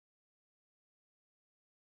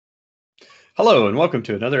Hello, and welcome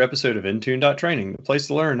to another episode of Intune.training, the place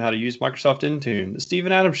to learn how to use Microsoft Intune, the Steve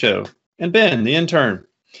and Adam Show, and Ben, the intern.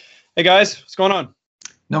 Hey guys, what's going on?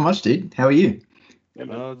 Not much, dude. How are you? Yeah,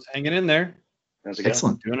 it's hanging in there. How's it going?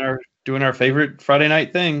 Excellent. Doing our favorite Friday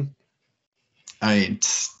night thing.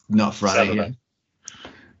 It's not Friday yet.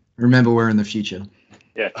 Remember, we're in the future.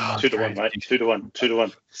 Yeah, 2-1, mate.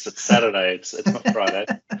 2-1. It's Saturday. It's not Friday.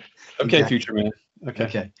 Okay, Exactly. future man.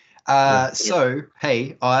 Okay. So,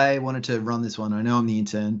 hey, I wanted to run this one. I know I'm the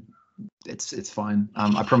intern. It's fine.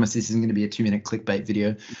 I promise this isn't going to be a 2-minute clickbait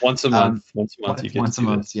video. Once a month. You get Once to a do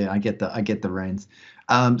month. this. Yeah, I get the reins.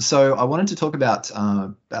 So I wanted to talk about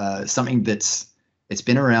something it's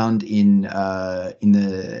been around in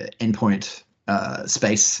the endpoint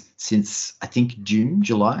space since I think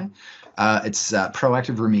July. It's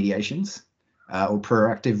proactive remediations or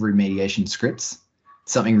proactive remediation scripts.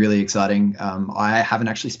 Something really exciting. I haven't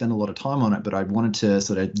actually spent a lot of time on it, but I wanted to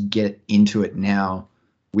sort of get into it now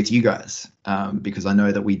with you guys because I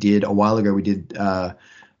know that a while ago we did a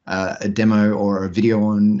demo or a video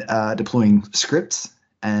on deploying scripts,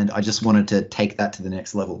 and I just wanted to take that to the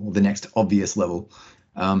next level, or the next obvious level.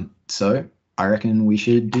 So I reckon we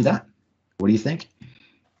should do that. What do you think?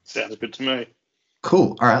 Sounds good to me.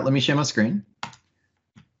 Cool. All right, let me share my screen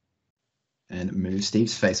and move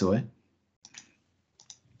Steve's face away.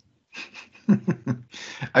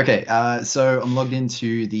 Okay, so I'm logged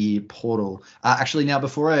into the portal. Actually, now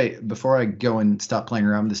before I go and start playing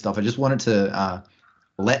around with this stuff, I just wanted to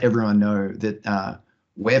let everyone know that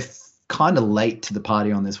we're kind of late to the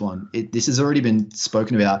party on this one. This has already been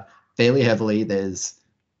spoken about fairly heavily. There's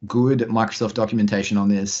good Microsoft documentation on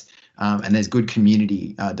this, and there's good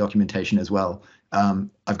community documentation as well.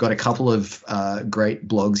 I've got a couple of great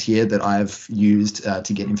blogs here that I've used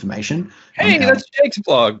to get information. Hey, that's Jake's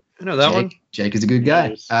blog. I know that one. Jake is a good guy.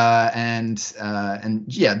 Yes. And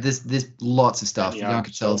yeah, there's lots of stuff. Young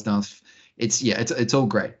could tell stuff. It's all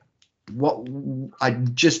great. What I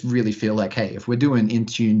just really feel like, hey, if we're doing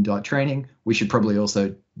Intune.training, we should probably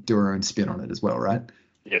also do our own spin on it as well, right?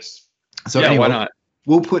 Yes. So yeah, anyway, why not?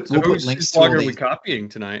 We'll put Whose links to blog all are we these. copying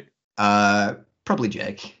tonight? Probably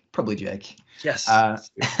Jake. Yes.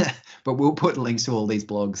 But we'll put links to all these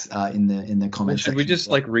blogs in the comments. Should we section. just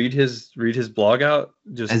like read his blog out?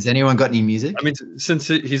 Just Has anyone got any music? I mean, since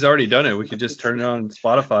he's already done it, we could just turn it on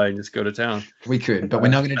Spotify and just go to town. We could, but we're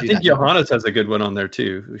not going to do that. I think Johannes has a good one on there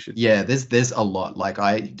too. We should. Yeah, there's a lot. Like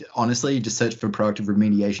I honestly just search for proactive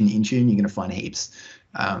remediation Intune, you're going to find heaps.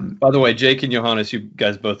 By the way, Jake and Johannes, you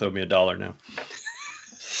guys both owe me $1 now.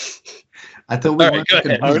 I thought we All right, weren't go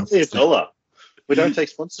talking ahead. business. Only $1. We don't take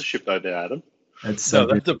sponsorship though, there, Adam. That's so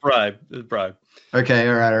No, that's a bribe. That's a bribe. Okay,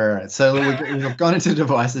 all right. So we've gone into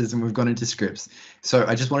devices and we've gone into scripts. So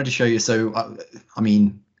I just wanted to show you. So, I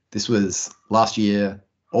mean, this was last year,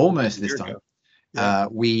 almost this time. Yeah.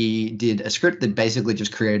 We did a script that basically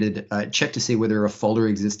just created a check to see whether a folder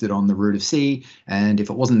existed on the root of C. And if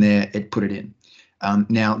it wasn't there, it put it in.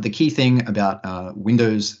 Now, the key thing about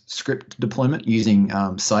Windows script deployment using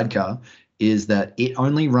Sidecar is that it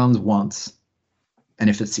only runs once. And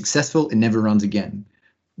if it's successful, it never runs again.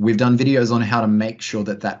 We've done videos on how to make sure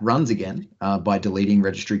that runs again by deleting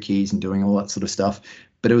registry keys and doing all that sort of stuff.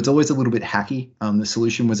 But it was always a little bit hacky. The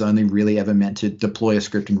solution was only really ever meant to deploy a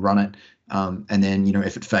script and run it. And then,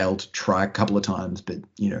 if it failed, try a couple of times. But,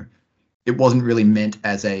 it wasn't really meant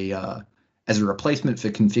as a replacement for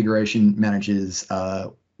configuration managers.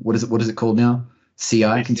 What is it called now?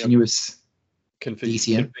 CI, continuous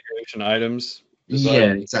DCM. Configuration items.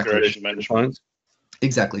 Yeah, exactly. Configuration management.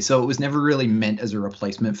 Exactly. So it was never really meant as a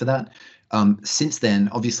replacement for that. Since then,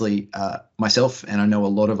 obviously, myself and I know a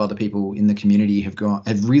lot of other people in the community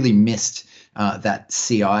have really missed that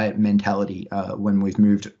CI mentality when we've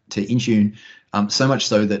moved to Intune. So much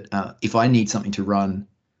so that if I need something to run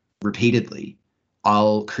repeatedly,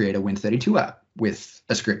 I'll create a Win32 app with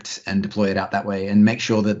a script and deploy it out that way and make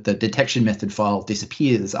sure that the detection method file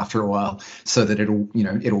disappears after a while so that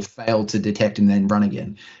it'll fail to detect and then run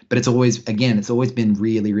again. But it's always been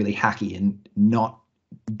really, really hacky and not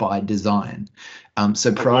by design.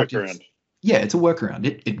 So proactive, yeah, it's a workaround.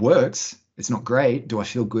 It works. It's not great. Do I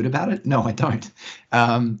feel good about it? No, I don't.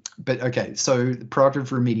 But okay, so proactive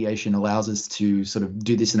remediation allows us to sort of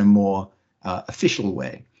do this in a more official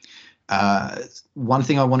way. One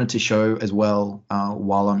thing I wanted to show as well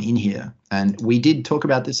while I'm in here, and we did talk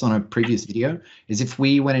about this on a previous video, is if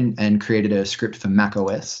we went in and created a script for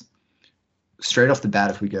macOS, straight off the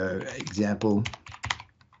bat, if we go example,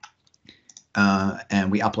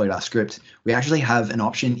 and we upload our script, we actually have an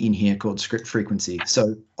option in here called script frequency.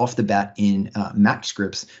 So off the bat in Mac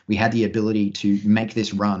scripts, we had the ability to make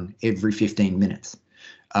this run every 15 minutes.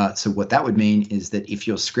 So what that would mean is that if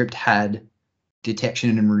your script had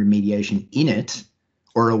detection and remediation in it,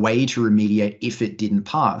 or a way to remediate if it didn't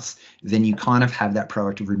pass, then you kind of have that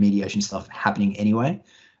proactive remediation stuff happening anyway.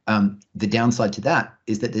 The downside to that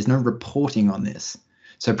is that there's no reporting on this.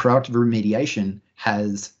 So proactive remediation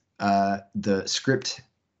has the script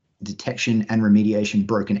detection and remediation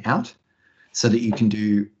broken out so that you can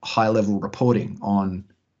do high-level reporting on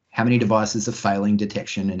how many devices are failing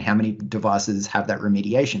detection and how many devices have that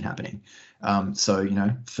remediation happening. So, you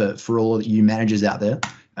know, for all of you managers out there,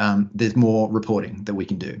 there's more reporting that we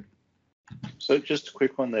can do. So just a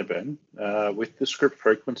quick one there, Ben. With the script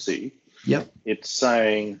frequency, yep, it's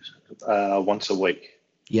saying once a week.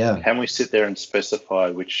 Yeah. Can we sit there and specify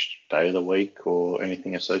which day of the week or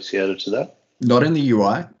anything associated to that? Not in the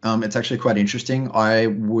UI. It's actually quite interesting. I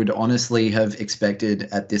would honestly have expected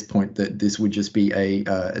at this point that this would just be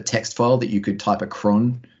a text file that you could type a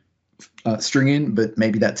cron string in, but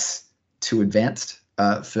maybe that's too advanced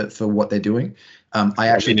for what they're doing. I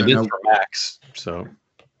actually don't know for Macs, so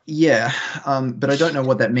yeah, but I don't know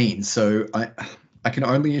what that means. So I can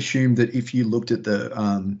only assume that if you looked at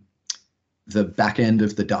the back end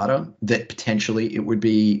of the data, that potentially it would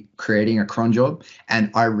be creating a cron job,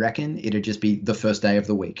 and I reckon it'd just be the first day of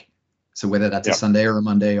the week. So whether that's a Sunday or a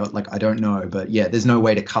Monday, or like I don't know, but yeah, there's no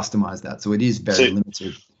way to customize that, so it is very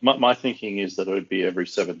limited. My thinking is that it would be every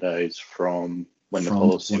 7 days from when the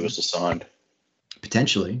policy was assigned.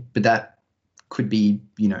 Potentially, but that could be,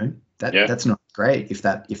 you know, that's not great if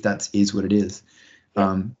that is what it is.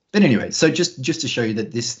 But anyway, so just to show you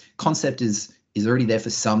that this concept is already there for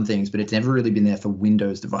some things, but it's never really been there for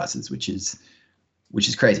Windows devices, which is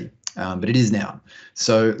crazy. But it is now.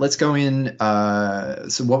 So let's go in.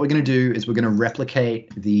 So what we're going to do is we're going to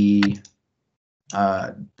replicate this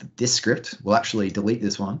script. We'll actually delete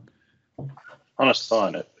this one.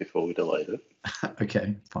 Unassign it before we delete it.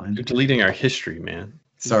 Okay, fine. You're deleting our history, man.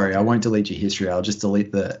 Sorry, I won't delete your history. I'll just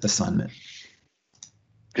delete the assignment.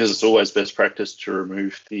 Because it's always best practice to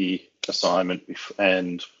remove the assignment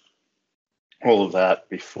and all of that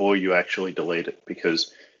before you actually delete it,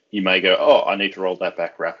 because you may go, oh, I need to roll that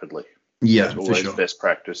back rapidly. Yeah, it's always best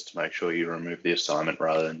practice to make sure you remove the assignment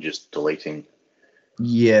rather than just deleting.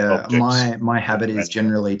 Yeah, my habit is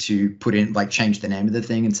generally to put in, like, change the name of the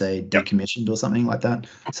thing and say decommissioned or something like that,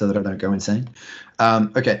 so that I don't go insane.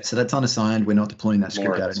 Okay, so that's unassigned. We're not deploying that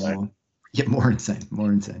script out anymore. Yeah, more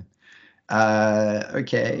insane.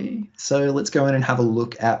 Okay, so let's go in and have a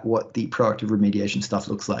look at what the proactive remediation stuff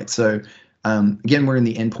looks like. So again, we're in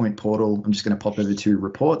the endpoint portal. I'm just going to pop over to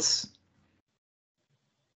reports.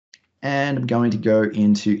 And I'm going to go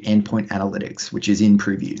into endpoint analytics, which is in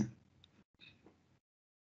preview.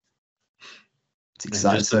 It's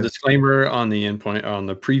exciting. Just a disclaimer on the endpoint, on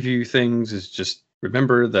the preview things, is just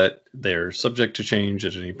remember that they're subject to change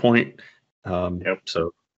at any point.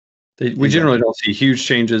 So we generally don't see huge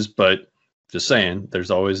changes, but just saying,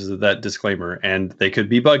 there's always that disclaimer, and they could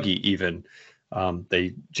be buggy even.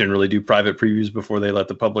 They generally do private previews before they let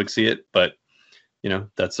the public see it, but you know,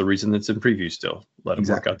 that's the reason it's in preview still. Let them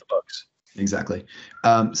work out the bugs. Exactly.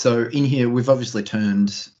 So in here, we've obviously turned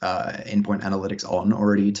endpoint analytics on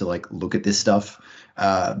already to like look at this stuff.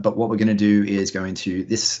 But what we're going to do is go into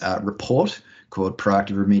this report called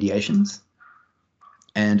Proactive Remediations.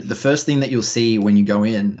 And the first thing that you'll see when you go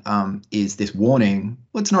in is this warning.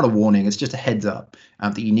 Well, it's not a warning, it's just a heads up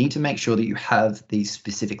that you need to make sure that you have these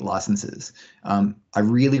specific licenses. I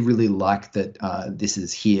really, really like that this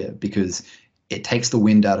is here, because it takes the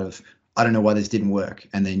wind out of, I don't know why this didn't work,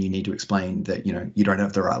 and then you need to explain that, you know, you don't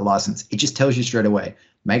have the right license. It just tells you straight away,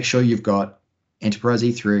 make sure you've got Enterprise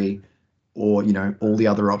E3 or, you know, all the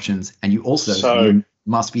other options, and you also you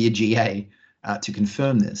must be a GA to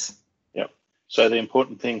confirm this. So the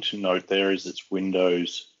important thing to note there is it's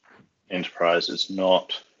Windows Enterprises,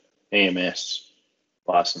 not EMS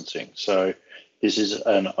licensing. So this is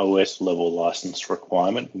an OS level license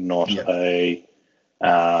requirement, not a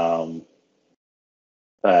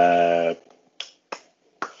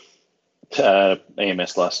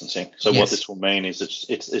EMS licensing. So what this will mean is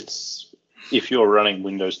it's if you're running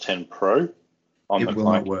Windows 10 Pro on the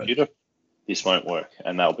client computer, this won't work,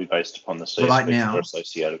 and that'll be based upon the CSPs that are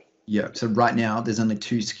associated. Yeah, so right now there's only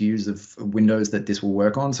 2 SKUs of Windows that this will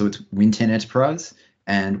work on. So it's Win 10 Enterprise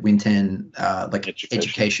and Win 10 like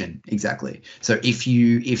Education. Exactly. So if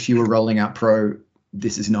you were rolling out Pro,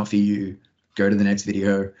 this is not for you. Go to the next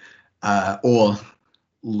video, or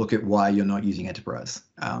look at why you're not using Enterprise.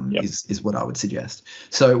 Is what I would suggest.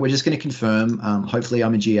 So we're just going to confirm. Hopefully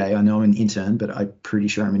I'm a GA. I know I'm an intern, but I'm pretty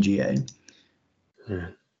sure I'm a GA.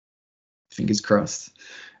 Fingers crossed.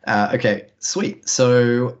 Okay, sweet.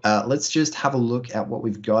 So let's just have a look at what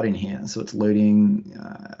we've got in here. So it's loading.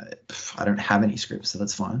 I don't have any scripts, so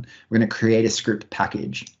that's fine. We're going to create a script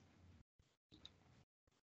package.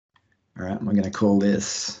 All right, we're going to call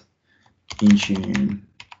this Intune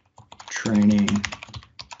training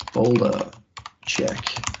folder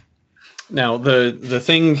check. Now, the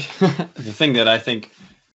thing the thing that I think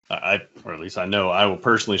or at least I know I will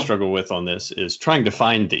personally struggle with on this is trying to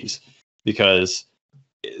find these, because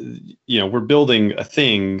we're building a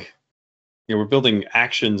thing, we're building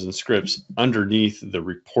actions and scripts underneath the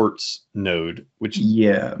reports node, which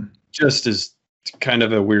just is kind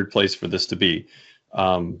of a weird place for this to be.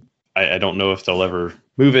 I don't know if they'll ever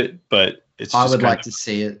move it, but it's just I would like to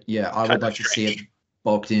see it. Yeah, I would like to see it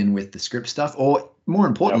bulked in with the script stuff, or more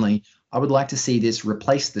importantly, I would like to see this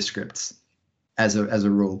replace the scripts as a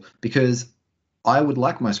rule, because I would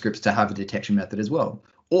like my scripts to have a detection method as well,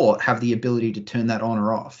 or have the ability to turn that on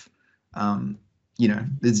or off.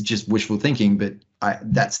 It's just wishful thinking, but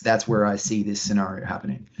that's where I see this scenario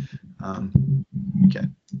happening. Okay.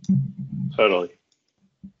 Totally.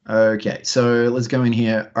 Okay, so let's go in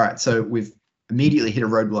here. All right, so we've immediately hit a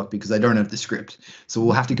roadblock because I don't have the script. So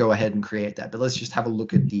we'll have to go ahead and create that. But let's just have a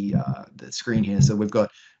look at the screen here. So we've got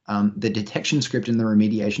the detection script and the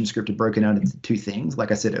remediation script are broken out into two things,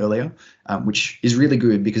 like I said earlier, which is really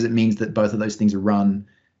good because it means that both of those things are run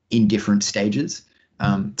in different stages.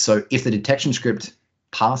 So if the detection script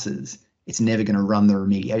passes, it's never going to run the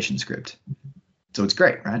remediation script. So it's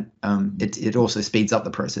great, right? It also speeds up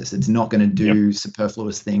the process. It's not going to do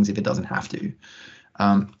superfluous things if it doesn't have to.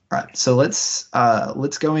 Right, so let's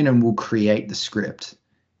go in and we'll create the script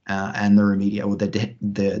and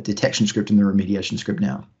the detection script and the remediation script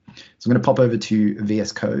now. So I'm going to pop over to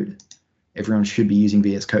VS Code. Everyone should be using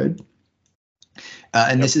VS Code.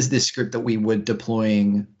 And this is this script that we were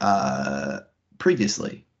deploying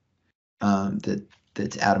previously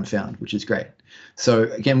that Adam found, which is great. So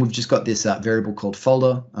again, we've just got this variable called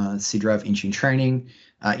folder, C drive Intune training.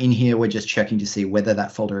 In here, we're just checking to see whether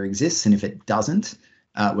that folder exists, and if it doesn't,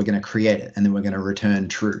 we're going to create it, and then we're going to return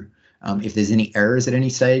true. If there's any errors at any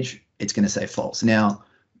stage, it's going to say false. Now,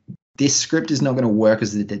 this script is not going to work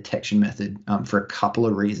as a detection method for a couple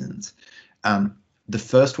of reasons. The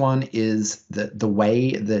first one is that the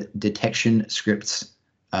way that detection scripts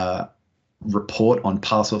report on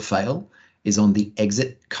pass or fail is on the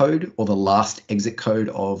exit code, or the last exit code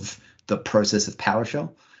of the process of PowerShell.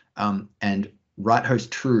 And write host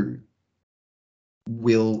true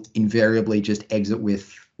will invariably just exit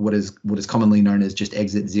with what is commonly known as just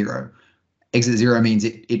exit 0. Exit 0 means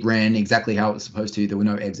it ran exactly how it was supposed to. There were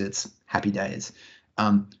no exits. Happy days.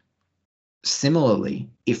 Similarly,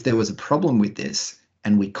 if there was a problem with this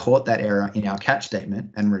and we caught that error in our catch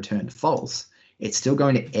statement and returned false, it's still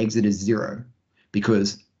going to exit as 0,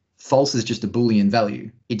 because false is just a Boolean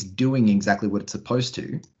value. It's doing exactly what it's supposed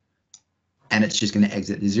to, and it's just going to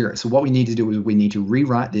exit to 0. So what we need to do is we need to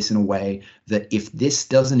rewrite this in a way that if this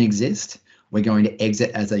doesn't exist, we're going to exit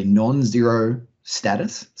as a non-zero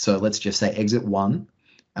status. So let's just say exit 1.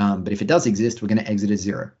 But if it does exist, we're going to exit as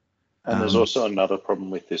 0. And there's also another problem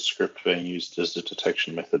with this script being used as a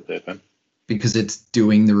detection method there, Ben. Because it's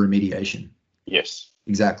doing the remediation. Yes.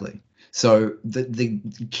 Exactly. So the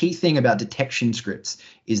key thing about detection scripts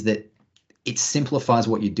is that it simplifies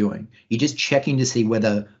what you're doing. You're just checking to see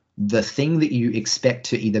whether the thing that you expect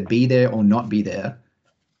to either be there or not be there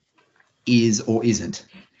is or isn't.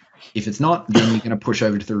 If it's not, then you're going to push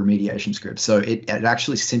over to the remediation script. So it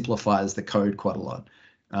actually simplifies the code quite a lot.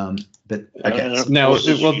 But okay. Now,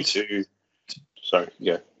 sorry,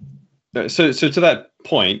 yeah. So to that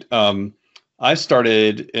point, I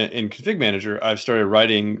started in Config Manager. I've started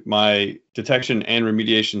writing my detection and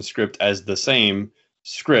remediation script as the same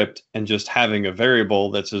script, and just having a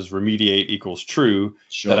variable that says remediate equals true,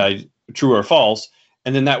 true or false,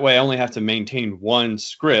 and then that way I only have to maintain one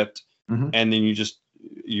script, and then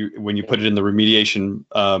when you put it in the remediation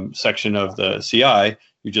section of the CI,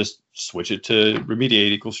 you just switch it to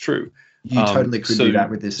remediate equals true. You totally could do that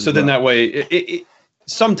with this. So then that way, it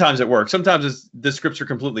sometimes it works. Sometimes the scripts are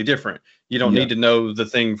completely different. You don't need to know the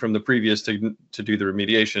thing from the previous to do the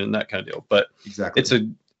remediation and that kind of deal. But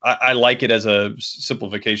exactly, I like it as a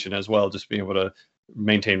simplification as well, just being able to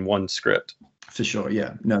maintain one script. For sure,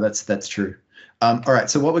 yeah. No, that's true. All right,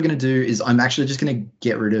 so what we're going to do is I'm actually just going to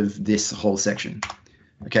get rid of this whole section.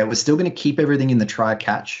 Okay, we're still going to keep everything in the try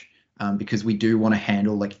catch because we do want to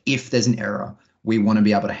handle, like, if there's an error, we want to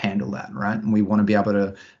be able to handle that, right? And we want to be able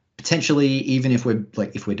to potentially, even if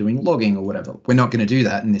we're doing logging or whatever, we're not going to do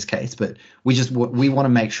that in this case, but we want to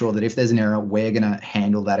make sure that if there's an error, we're going to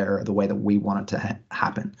handle that error the way that we want it to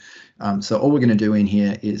happen. So all we're going to do in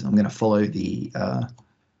here is I'm going to follow the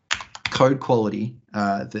code quality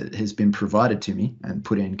that has been provided to me and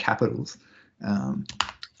put in capitals.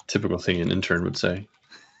 Typical thing an intern would say.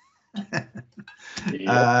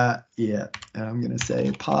 Yeah. I'm going to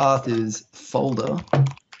say path is folder.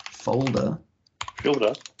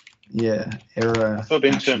 Yeah, error. I thought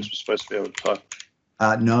interns were supposed to be able to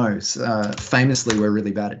type. No, famously, we're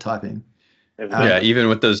really bad at typing. Yeah, even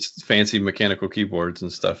with those fancy mechanical keyboards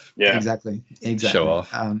and stuff. Yeah, exactly. Show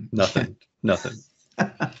off. Nothing.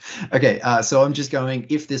 Okay, so I'm just going,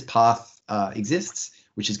 if this path exists,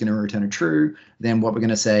 which is going to return a true, then what we're going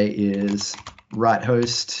to say is write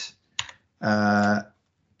host,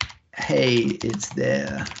 hey, it's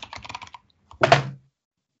there.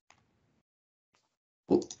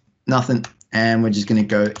 Nothing, and we're just going to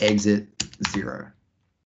go exit 0.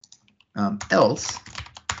 Else,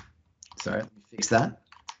 sorry, let me fix that.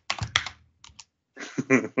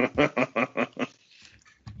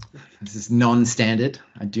 This is non-standard.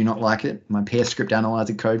 I do not like it. My PS script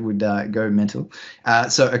analyzer code would go mental.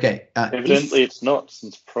 Okay. Evidently, it's not,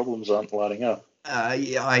 since problems aren't lighting up.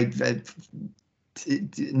 Yeah, I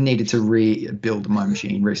needed to rebuild my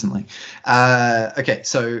machine recently. Okay,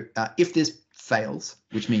 so if this fails,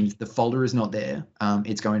 which means the folder is not there,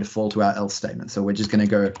 it's going to fall to our else statement. So we're just going to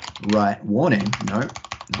go write warning. No,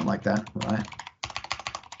 not like that. Right.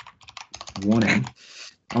 Warning.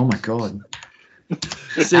 Oh my God.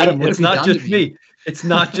 See, Adam, it's not just me. It's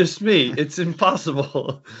not just me. It's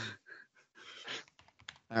impossible.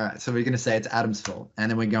 All right, so we're going to say it's Adam's fault, and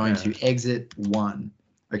then we're going to exit 1.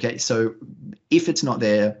 Okay, so if it's not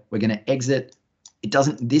there, we're going to exit.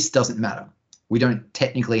 This doesn't matter. We don't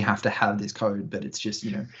technically have to have this code, but it's just,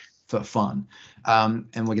 for fun. And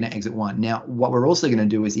we're going to exit 1. Now, what we're also going to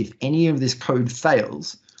do is if any of this code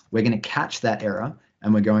fails, we're going to catch that error,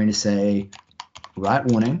 and we're going to say write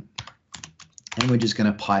warning, and we're just going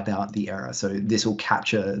to pipe out the error. So this will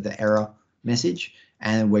capture the error message,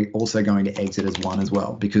 and we're also going to exit as 1 as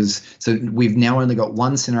well, so we've now only got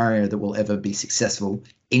one scenario that will ever be successful.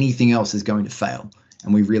 Anything else is going to fail,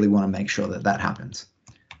 and we really want to make sure that happens.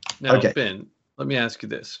 Now, Ben, let me ask you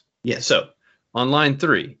this. Yes. So on line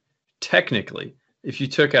 3, technically, if you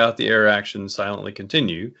took out the error action silently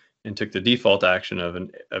continue and took the default action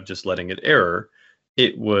of just letting it error,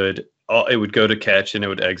 it would go to catch and it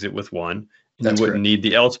would exit with 1. And you wouldn't need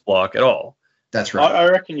the else block at all. That's right. I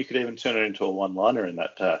reckon you could even turn it into a one-liner in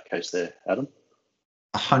that case there, Adam.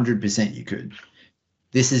 100% you could.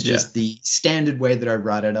 This is just the standard way that I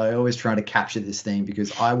write it. I always try to capture this thing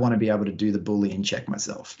because I want to be able to do the Boolean check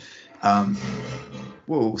myself.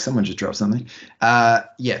 Whoa, someone just dropped something.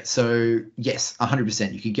 So yes,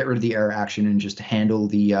 100%. You could get rid of the error action and just handle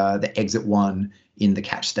the exit 1 in the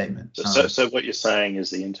catch statement. So what you're saying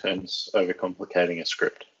is the intern's overcomplicating a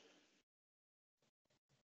script.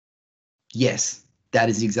 Yes, that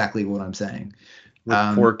is exactly what I'm saying.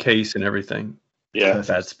 With poor case and everything. Yeah,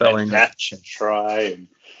 bad spelling. Match and try and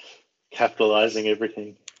capitalizing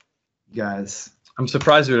everything. Guys, I'm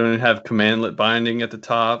surprised we don't have commandlet binding at the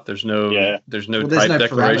top. There's no type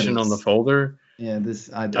declaration on the folder. Yeah,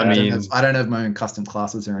 I don't have my own custom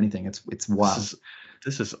classes or anything. It's wild.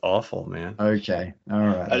 This is awful, man. Okay, all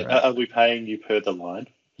right. Are we paying you per the line?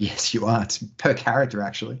 Yes, you are. It's per character,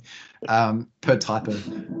 actually. Per typo.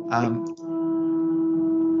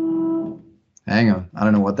 Hang on. I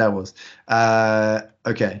don't know what that was.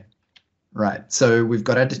 Okay. Right. So we've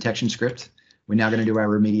got our detection script. We're now going to do our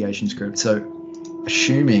remediation script. So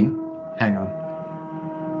assuming, hang on.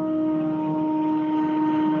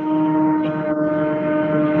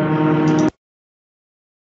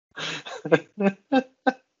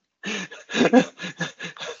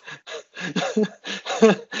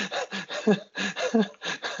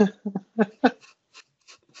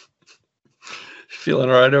 Feeling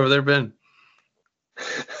all right over there, Ben?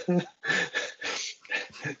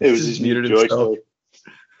 It was his muted himself.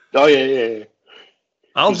 Oh yeah.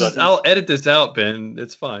 I'll edit this out, Ben.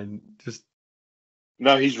 It's fine.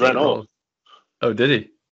 No, he's run off. Oh, did he?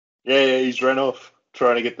 Yeah, he's run off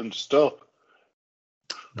trying to get them to stop.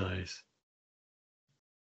 Nice.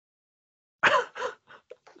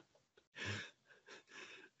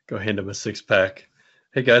 Go hand him a 6-pack.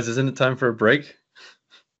 Hey guys, isn't it time for a break?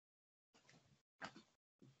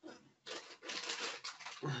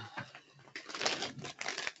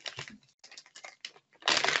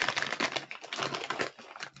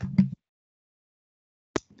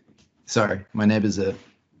 Sorry, my neighbors are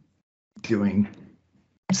doing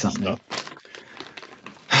something.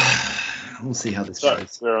 We'll see how this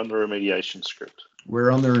goes. We're on the remediation script.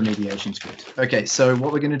 We're on the remediation script. Okay, so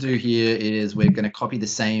what we're going to do here is we're going to copy the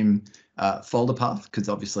same folder path, because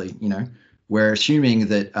obviously, we're assuming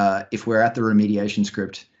that if we're at the remediation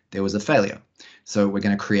script, there was a failure. So we're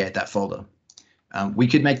going to create that folder. We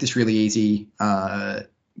could make this really easy.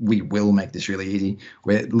 We will make this really easy.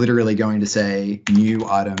 We're literally going to say new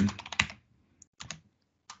item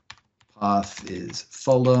path is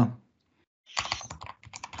folder.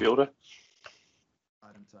 Builder.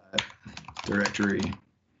 Item type, directory.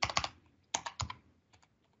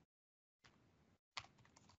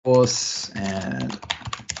 Course, and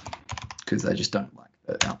because I just don't like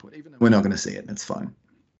the output, even though we're not going to see it, it's fine.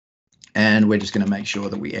 And we're just going to make sure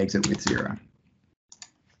that we exit with 0.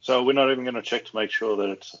 So we're not even going to check to make sure that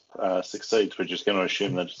it succeeds. We're just going to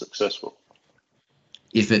assume that it's successful.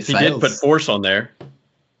 If it he fails, did put force on there.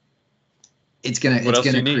 It's gonna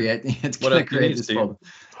create this folder.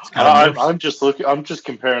 I'm just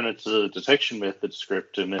comparing it to the detection method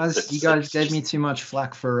script, and you guys gave me too much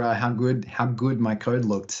flack for how good my code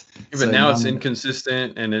looked. Yeah, but so now it's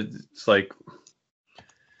inconsistent, and it's like.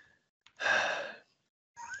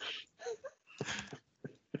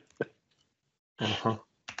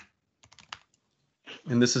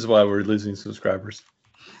 And this is why we're losing subscribers.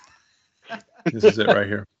 This is it right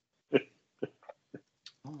here.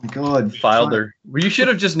 Oh my God. Fileder. Well, you should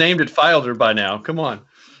have just named it Fileder by now. Come on.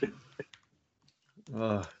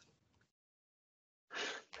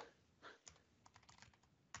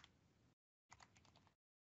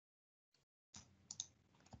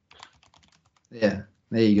 Yeah,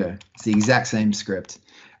 there you go. It's the exact same script.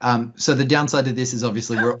 So the downside to this is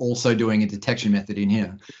obviously we're also doing a detection method in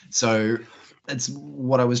here. So that's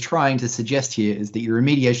what I was trying to suggest here, is that your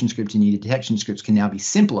remediation script and your detection scripts can now be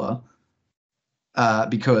simpler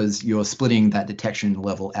because you're splitting that detection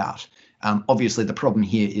level out. Obviously, the problem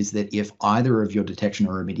here is that if either of your detection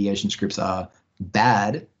or remediation scripts are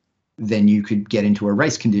bad, then you could get into a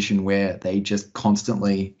race condition where they just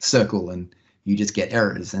constantly circle and you just get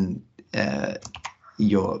errors, and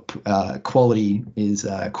your quality is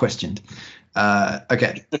questioned.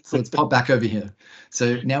 Okay, so let's pop back over here.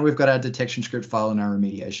 So now we've got our detection script file and our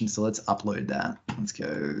remediation. So let's upload that. Let's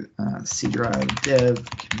go C drive dev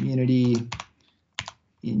community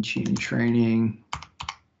Intune training.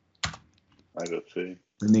 I got two.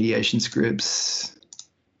 Remediation scripts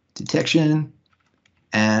detection,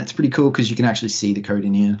 and it's pretty cool because you can actually see the code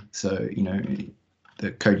in here. So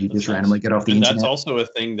the code you just randomly get off the internet. That's also a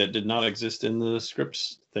thing that did not exist in the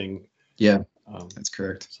scripts thing. Yeah, that's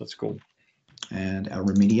correct. So that's cool. And our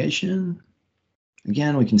remediation,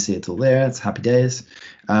 again, we can see it's all there. It's happy days.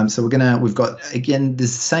 So we've got, again, the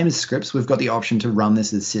same as scripts. We've got the option to run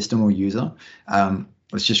this as system or user.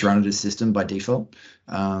 Let's just run it as system by default.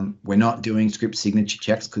 We're not doing script signature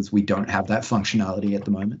checks because we don't have that functionality at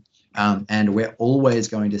the moment. And we're always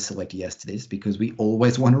going to select yes to this because we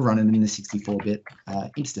always want to run it in the 64-bit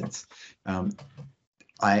instance.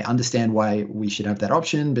 I understand why we should have that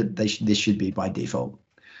option, but this should be by default.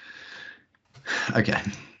 Okay.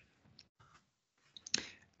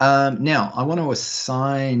 Now, I want to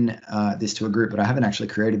assign this to a group, but I haven't actually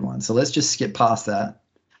created one. So let's just skip past that.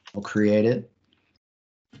 I'll create it.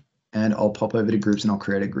 And I'll pop over to groups and I'll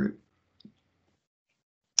create a group.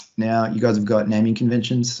 Now, you guys have got naming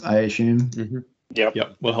conventions, I assume? Mm-hmm.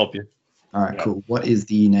 Yep, we'll help you. All right, cool. What is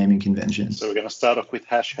the naming convention? So we're going to start off with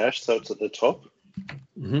 ##, so it's at the top.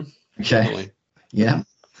 Mm-hmm. Okay. Definitely. Yeah.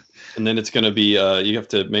 And then it's going to be, you have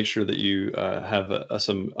to make sure that you have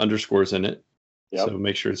some underscores in it. Yep. So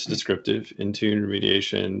make sure it's descriptive. Intune,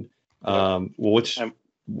 remediation. What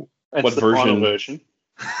version?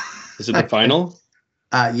 Is it the final?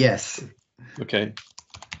 Yes. Okay.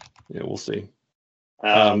 Yeah, we'll see.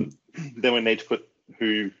 Then we need to put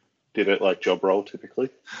who did it, like job role typically.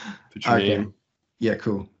 Put your name. Yeah,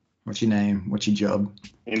 cool. What's your name? What's your job?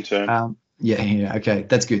 Intern. Yeah. Okay,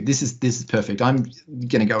 that's good. This is perfect. I'm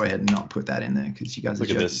gonna go ahead and not put that in there because you guys look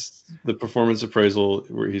at this. The performance appraisal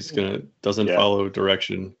where he's doesn't follow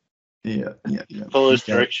direction. Yeah. Follows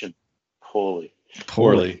direction poorly.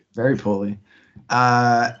 Very poorly.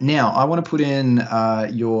 Now I want to put in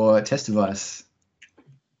your test device.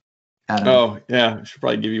 Adam. Oh yeah, I should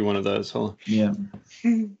probably give you one of those. Hold on. Yeah.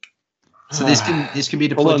 So this can be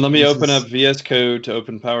deployed. Hold on, let me open up VS Code to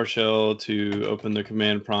open PowerShell to open the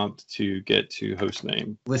command prompt to get to host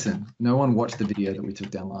name. Listen, no one watched the video that we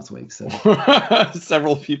took down last week, so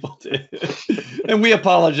several people did, and we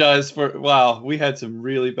apologize for. Wow, we had some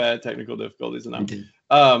really bad technical difficulties in that.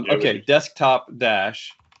 Okay, desktop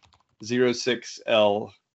dash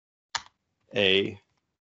 06LA. Yeah,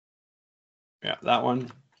 that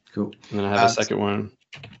one. Cool. And then I have a second one.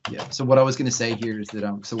 Yeah. So what I was going to say here is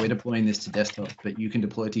that so we're deploying this to desktop, but you can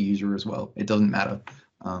deploy it to user as well. It doesn't matter.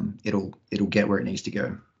 It'll get where it needs to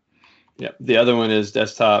go. Yeah. The other one is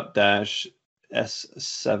desktop dash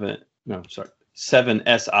S7. No, sorry,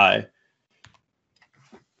 7SI.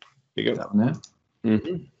 There you go. That one there.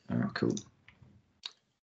 Mm-hmm. All right. Cool.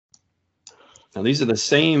 Now these are the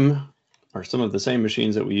same, or some of the same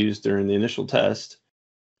machines that we used during the initial test.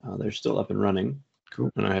 They're still up and running. Cool.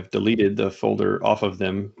 And I have deleted the folder off of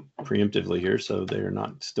them preemptively here, so they're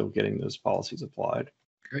not still getting those policies applied.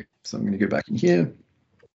 Great. So I'm going to go back in here.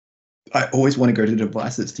 I always want to go to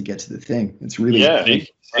devices to get to the thing. It's really See,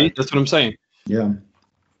 that's what I'm saying. Yeah.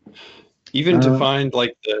 Even to find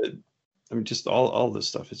like just all this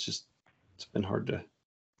stuff. It's been hard to.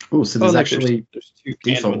 Oh, so there's actually there's two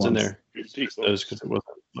default ones in there. Those because it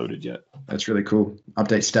wasn't loaded yet. That's really cool.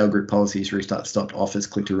 Update stale group policies, restart stopped offers,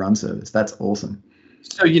 click to run service. That's awesome.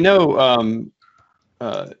 So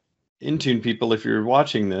Intune people, if you're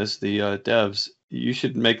watching this, the devs, you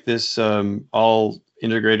should make this all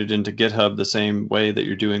integrated into GitHub the same way that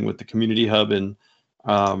you're doing with the community hub and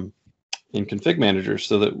in Config Manager,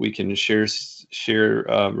 so that we can share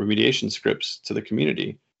remediation scripts to the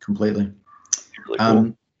community. Completely. Really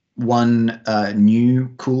cool. One new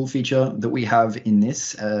cool feature that we have in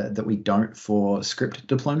this that we don't for script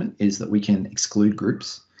deployment is that we can exclude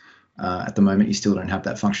groups. At the moment, you still don't have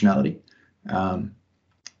that functionality,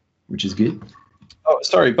 which is good. Oh,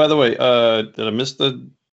 sorry. By the way, did I miss the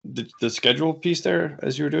schedule piece there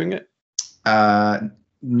as you were doing it?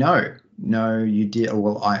 No, you did.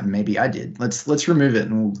 Well, maybe I did. Let's remove it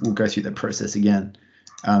and we'll go through the process again.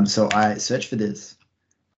 So I searched for this,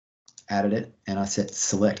 added it, and I set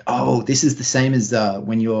select. Oh, this is the same as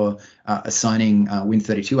when you're assigning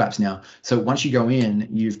Win32 apps now. So once you go in,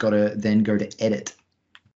 you've got to then go to edit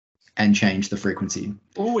and change the frequency.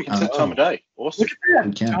 Oh, we can set time of day. Awesome.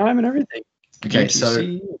 We can. Time and everything. Okay,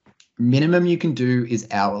 so minimum you can do is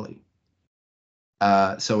hourly.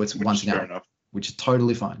 So it's once an hour, which is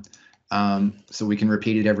totally fine. So we can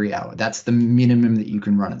repeat it every hour. That's the minimum that you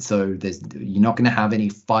can run it. So you're not going to have any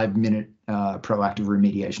 5-minute proactive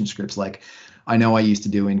remediation scripts like I know I used to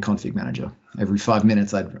do in Config Manager. Every 5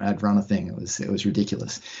 minutes I'd run a thing. It was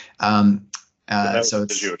ridiculous. So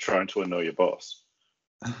because you were trying to annoy your boss.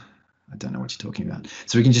 I don't know what you're talking about.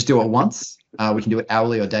 So we can just do it once. We can do it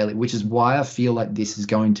hourly or daily, which is why I feel like this is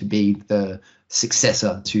going to be the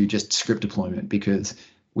successor to just script deployment, because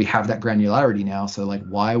we have that granularity now. So like,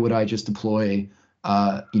 why would I just deploy,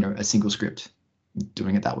 a single script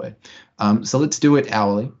doing it that way? So let's do it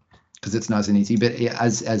hourly because it's nice and easy. But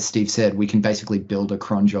as Steve said, we can basically build a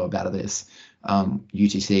cron job out of this,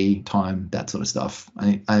 UTC, time, that sort of stuff.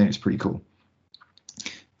 I think it's pretty cool.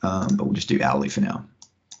 But we'll just do hourly for now.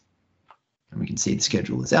 And we can see the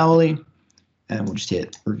schedule is hourly, and we'll just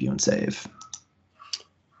hit review and save.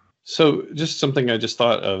 So just something I just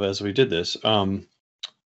thought of as we did this.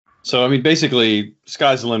 So, I mean, basically,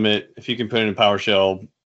 sky's the limit. If you can put it in PowerShell,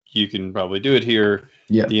 you can probably do it here.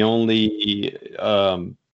 Yeah. The only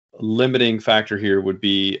limiting factor here would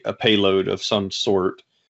be a payload of some sort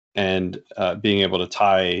and being able to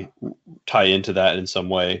tie into that in some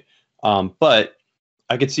way. But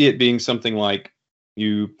I could see it being something like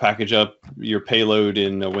you package up your payload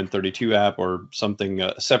in a Win32 app or something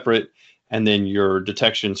separate, and then your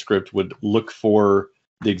detection script would look for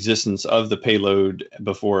the existence of the payload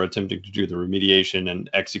before attempting to do the remediation and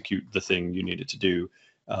execute the thing you needed to do,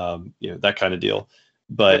 that kind of deal.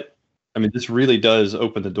 But I mean, this really does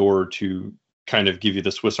open the door to kind of give you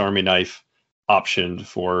the Swiss Army knife option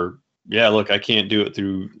for, look, I can't do it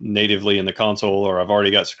through natively in the console, or I've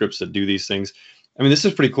already got scripts that do these things. I mean, this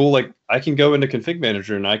is pretty cool. Like, I can go into Config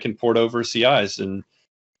Manager and I can port over CIs and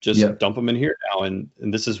just dump them in here now. And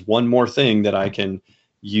this is one more thing that I can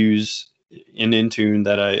use in Intune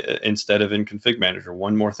that instead of in Config Manager,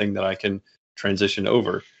 one more thing that I can transition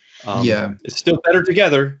over. It's still better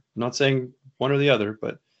together. I'm not saying one or the other,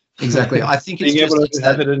 but exactly. I think it's being just able to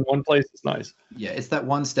have it in one place is nice. Yeah, it's that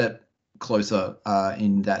one step closer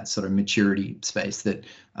in that sort of maturity space that,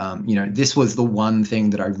 this was the one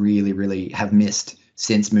thing that I really, really have missed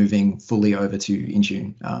since moving fully over to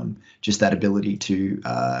Intune. Just that ability to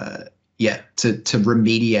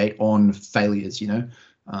remediate on failures,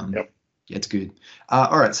 Yeah, it's good.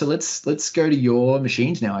 All right, so let's go to your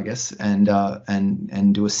machines now, I guess, and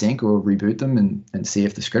do a sync or reboot them and see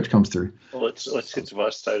if the script comes through. Well, let's hit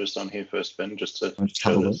device status on here first, Ben, just to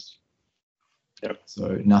have a look. Yep.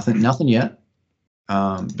 So nothing yet,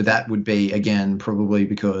 but that would be again probably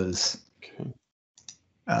because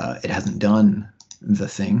it hasn't done the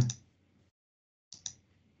thing.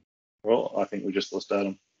 Well, I think we just lost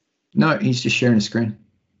Adam. No, he's just sharing a screen.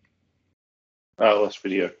 Oh, less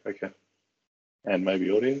video. Okay. And maybe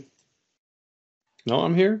audio? No,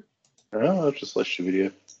 I'm here. Oh, I've just left your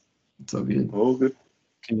video. It's all good. All good.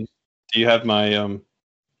 Do you have my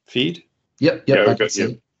feed? Yep. Yeah, I can see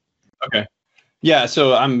it. Okay. Yeah,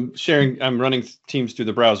 so I'm running Teams through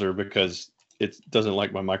the browser because it doesn't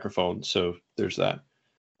like my microphone. So there's that.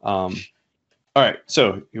 All right,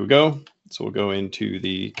 so here we go. So we'll go into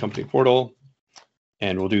the company portal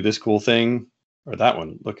and we'll do this cool thing, or that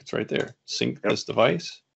one. Look, it's right there. Sync this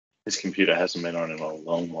device. This computer hasn't been on in a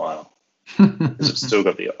long while. Because it's still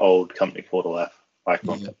got the old company portal app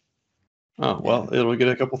icon. Yeah. Oh, well, it'll get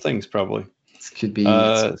a couple things probably. This could be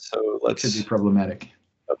so let's could be problematic.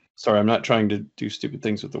 Sorry, I'm not trying to do stupid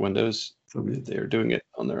things with the Windows. So they are doing it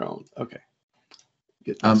on their own. Okay.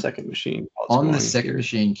 Get the second machine. On the second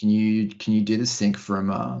machine, can you do the sync from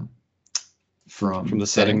the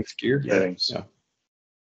settings gear? Settings. Yeah.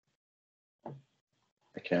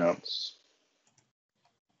 Accounts.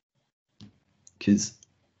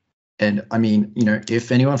 And I mean,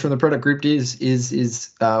 if anyone from the product group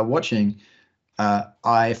is watching,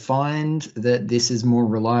 I find that this is more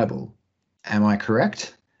reliable. Am I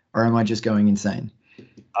correct, or am I just going insane?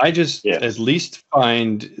 I just at least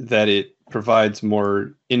find that it provides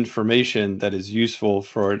more information that is useful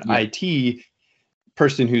for an IT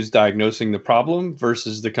person who's diagnosing the problem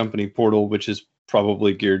versus the company portal, which is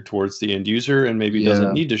probably geared towards the end user and maybe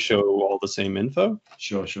doesn't need to show all the same info.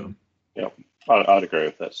 Sure. Yeah, I'd agree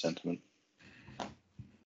with that sentiment.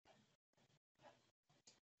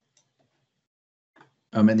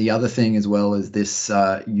 And the other thing as well is this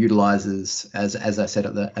utilizes, as I said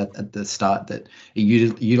at the start, that it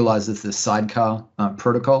utilizes the sidecar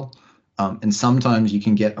protocol, and sometimes you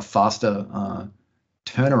can get a faster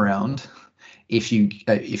turnaround if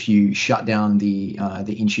you shut down the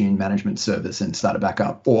Intune management service and start it back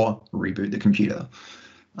up or reboot the computer.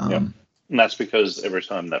 And that's because every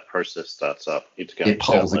time that process starts up, it's going to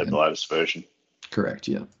download the latest version. Correct.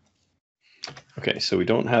 Yeah. Okay, so we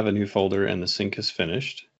don't have a new folder and the sync is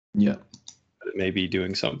finished. Yeah. But it may be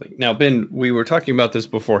doing something. Now, Ben, we were talking about this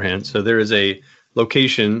beforehand. So there is a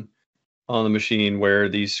location on the machine where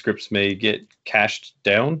these scripts may get cached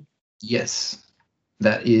down? Yes,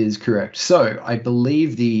 that is correct. So I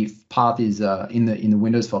believe the path is in the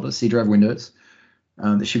Windows folder, C drive Windows.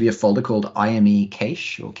 There should be a folder called IME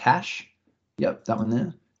cache or cache. Yep, that one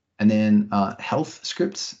there. And then health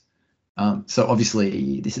scripts. So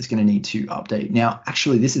obviously this is going to need to update. Now,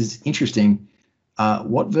 actually, this is interesting.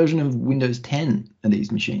 What version of Windows 10 are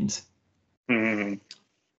these machines?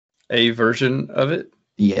 A version of it?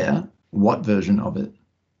 Yeah. What version of it?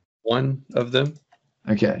 One of them.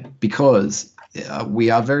 Okay, because we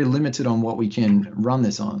are very limited on what we can run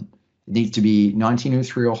this on. It needs to be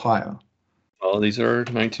 1903 or higher. Well, these are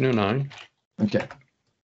 1909. Okay.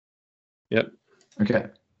 Yep. Okay.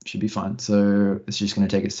 Should be fine. So it's just going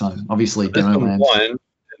to take its time. Obviously, so demo land. One,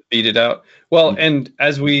 beat it out. Well, and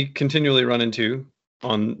as we continually run into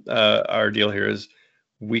on our deal here is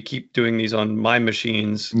we keep doing these on my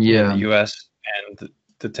machines in the US, and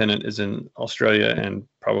the tenant is in Australia, and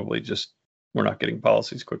probably just we're not getting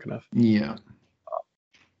policies quick enough. Yeah.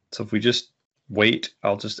 So if we just wait,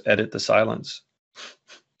 I'll just edit the silence.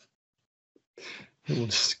 We'll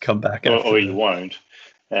just come back. Or you won't.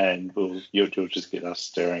 And you'll just get us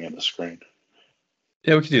staring at the screen.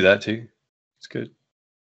 Yeah, we can do that too. It's good.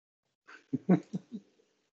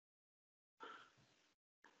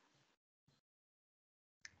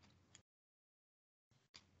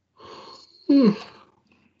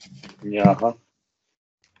 Yeah. Huh?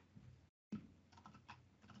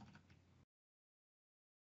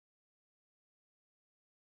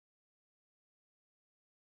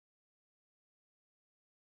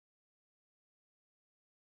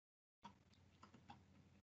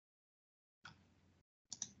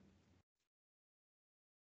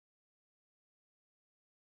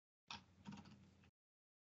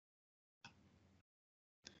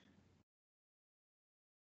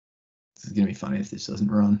 This is going to be funny if this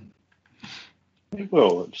doesn't run. It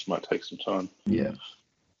will. It just might take some time. Yeah.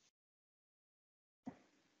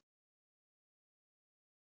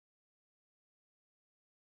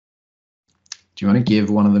 Do you want to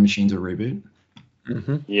give one of the machines a reboot?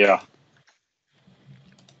 Mm-hmm. Yeah.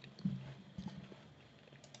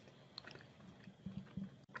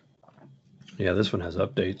 Yeah, this one has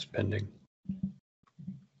updates pending.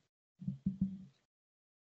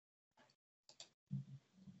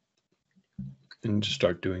 And just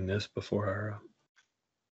start doing this before our...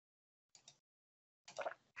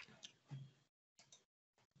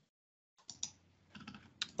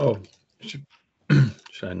 Oh, should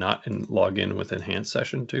I not log in with enhanced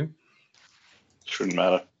session too? Shouldn't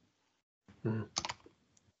matter.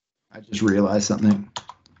 I just realized something.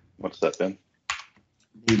 What's that then?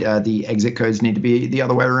 The exit codes need to be the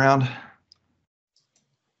other way around.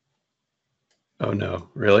 Oh no,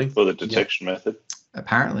 really? For the detection method?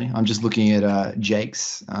 Apparently. I'm just looking at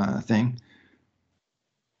Jake's thing.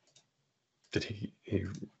 Did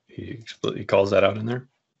he calls that out in there?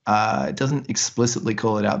 It doesn't explicitly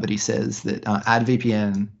call it out, but he says that add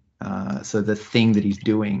VPN. So the thing that he's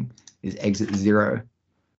doing is exit 0.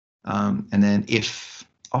 And then if,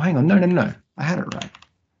 oh, hang on. No. I had it right.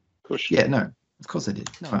 Push. Yeah, no, of course I did.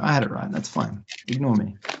 No, I had it right. That's fine. Ignore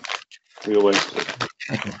me. We always do.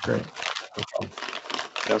 Okay, great.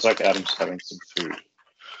 Sounds like Adam's having some food.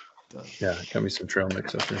 Yeah, got me some trail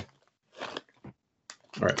mix up here.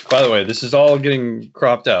 All right. By the way, this is all getting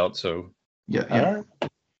cropped out, so Yeah. All right.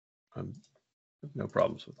 No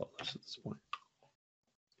problems with all this at this point.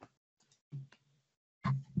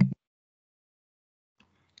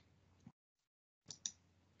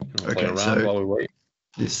 Okay, play around so while we wait.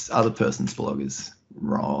 This other person's blog is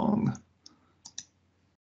wrong.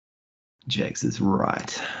 Jake's is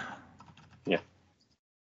right. Yeah.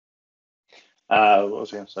 What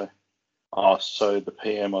was I going to say? Oh, so the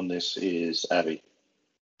PM on this is Abby.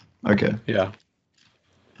 Okay. Yeah.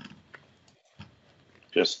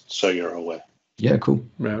 Just so you're aware. Yeah, cool.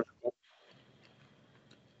 Yeah.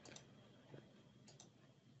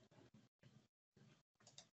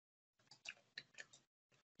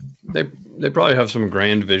 They probably have some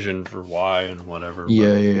grand vision for why and whatever.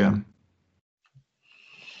 Yeah.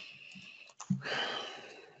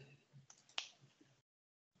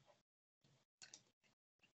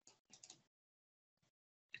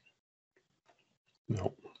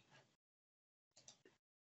 No.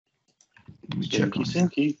 Let me check on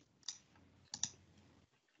Sinky.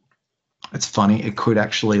 It's funny. It could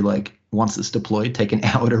actually, like, once it's deployed, take an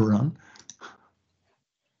hour to run.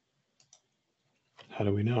 How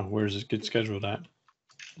do we know? Where does it get scheduled at?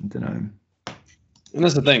 I don't know. And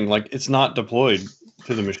that's the thing. Like, it's not deployed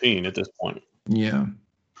to the machine at this point. Yeah.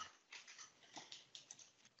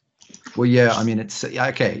 Well, yeah. I mean, it's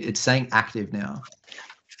okay. It's saying active now.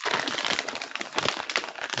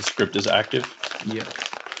 The script is active. Yeah.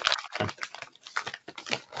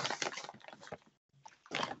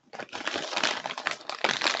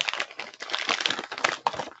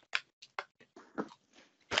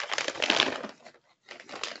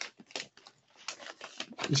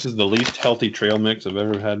 This is the least healthy trail mix I've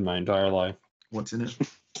ever had in my entire life. What's in it?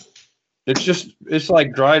 It's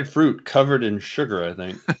like dried fruit covered in sugar, I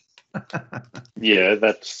think. Yeah,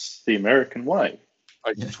 that's the American way.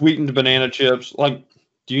 Like sweetened banana chips. Like,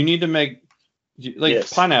 do you need to make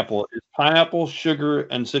Yes. pineapple? It's pineapple, sugar,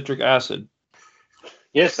 and citric acid.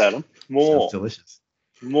 Yes, Adam. More. Sounds delicious.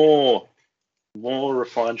 More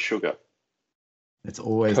refined sugar. It's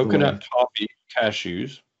always Coconut toffee,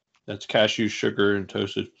 cashews. That's cashew sugar and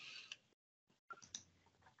toasted.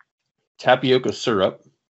 Tapioca syrup.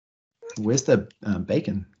 Where's the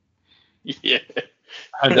bacon? Yeah.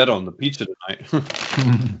 I had that on the pizza tonight.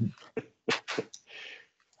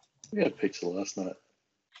 We had pizza last night.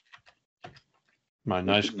 My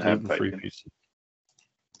nice gluten-free pizza.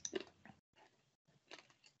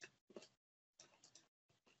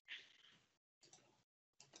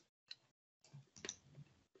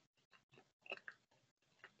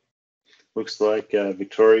 Looks like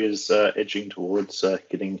Victoria's edging towards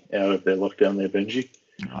getting out of their lockdown there, Benji.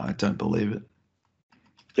 I don't believe it.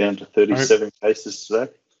 Down to 37 cases today.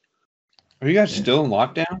 Are you guys still in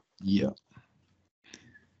lockdown? Yeah.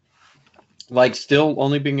 Like, still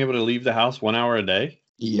only being able to leave the house 1 hour a day?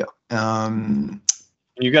 Yeah.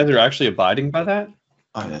 You guys are actually abiding by that?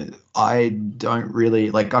 I don't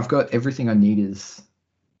really, like, I've got everything I need is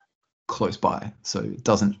close by, so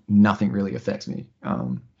nothing really affects me.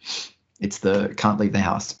 It's the can't leave the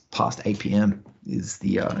house past 8 p.m. is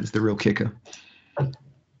the real kicker.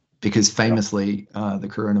 Because famously, the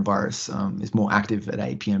coronavirus is more active at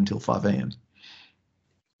 8 p.m. till 5 a.m.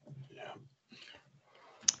 Yeah.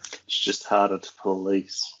 It's just harder to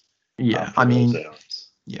police. Yeah, I mean,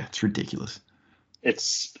 yeah, it's ridiculous.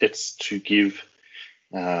 It's to give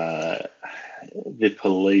the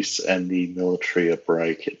police and the military a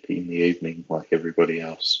break in the evening, like everybody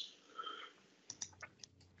else,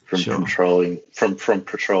 from patrolling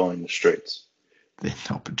the streets. They're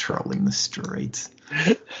not patrolling the streets.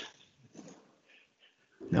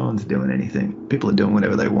 No one's doing anything. People are doing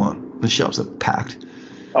whatever they want. The shops are packed.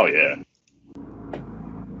 Oh yeah.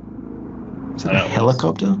 Is that a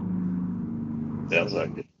helicopter? Sounds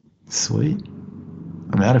like it. Sweet.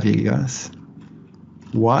 I'm out of here, guys.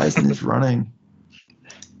 Why isn't this running?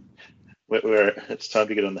 It's time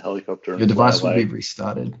to get on the helicopter. Your device will be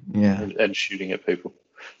restarted. Yeah. And shooting at people.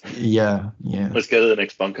 Yeah. Let's go to the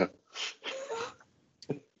next bunker.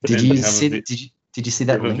 Did you see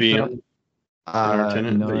that have a link? VM in our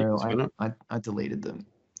tenant that you can No, spin up? I deleted them.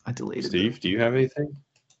 Steve, do you have anything?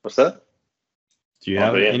 What's that? Do you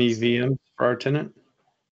have any VMs for our tenant?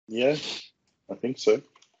 Yeah, I think so.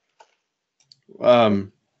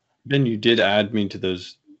 Ben, you did add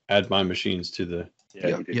my machines to the.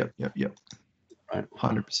 Yeah, yep. Right.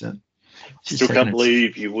 100%. Still can't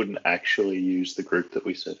believe you wouldn't actually use the group that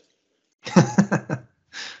we said.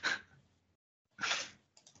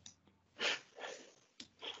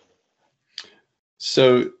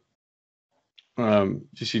 So,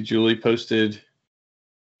 you see Julie posted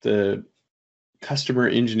the customer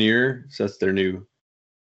engineer. So that's their new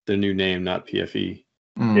name, not PFE.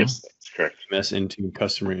 Yes, that's correct. MS Intune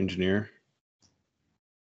customer engineer.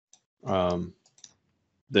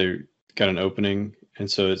 They got an opening, and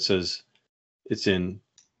so it says it's in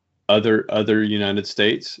other United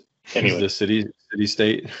States. Anyway. The city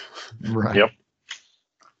state. Right. Yep.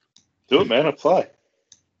 Do it, man. Apply.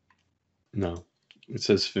 No, it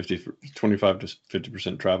says 25 to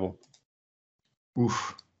 50% travel.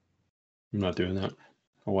 Oof. I'm not doing that.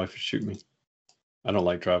 My wife would shoot me. I don't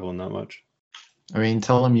like traveling that much. I mean,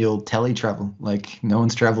 tell them you'll tele-travel. Like, no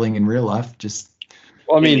one's traveling in real life. Just.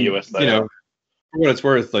 Well, I mean, in the US, for what it's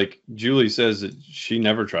worth, like Julie says that she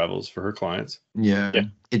never travels for her clients. Yeah.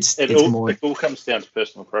 It all comes down to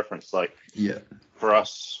personal preference. Like, for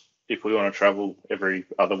us, if we want to travel every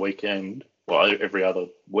other weekend, well, every other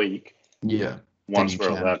week, once we're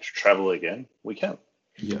allowed to travel again, we can.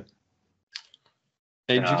 Yeah.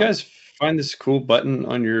 Hey, did you guys find this cool button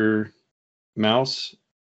on your mouse?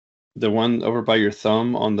 The one over by your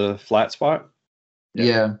thumb on the flat spot?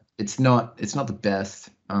 Yeah, it's not the best.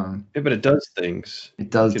 Yeah, but it does things. It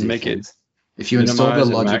does do make things. If you install the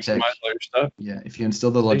Logitech, all your stuff. Yeah, if you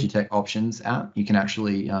install the Logitech options app, you can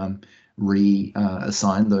actually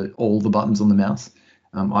reassign all the buttons on the mouse.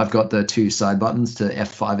 I've got the two side buttons to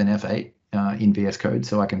F5 and F8 in VS Code,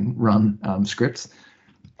 so I can run scripts.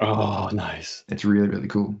 Oh, nice! It's really, really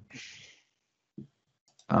cool.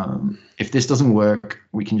 If this doesn't work,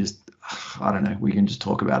 we can just we can just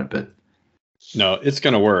talk about it, but. No, it's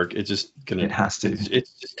going to work. It's just going to. It has to. It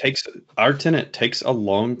just takes our tenant takes a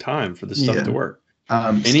long time for the stuff to work.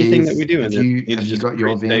 Steve, Anything that we do in this, have you got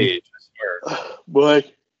your VM? My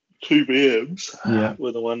two VMs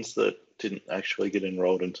were the ones that didn't actually get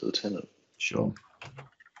enrolled into the tenant. Sure.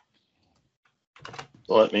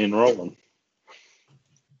 Let me enroll them.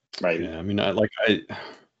 Maybe. Yeah, I mean,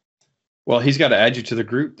 well, he's got to add you to the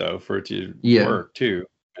group though for it to work too.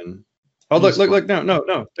 And look!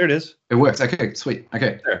 No, there it is. It works. Okay, sweet.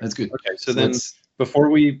 Okay, there. That's good. Okay, so then before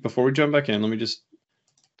we jump back in, let me just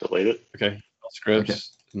delete it. Okay, all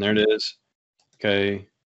scripts, and there it is. Okay,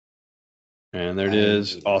 and there it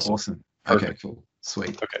is. Awesome. Okay, cool.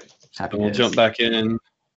 Sweet. Okay, so then we'll jump back in.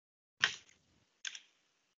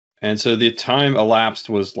 And so the time elapsed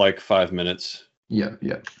was like 5 minutes. Yeah.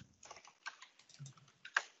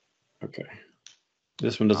 Okay.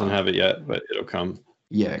 This one doesn't have it yet, but it'll come.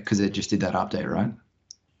 Yeah, because it just did that update, right?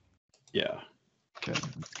 Yeah. Okay,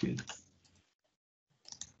 that's good.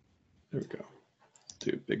 There we go.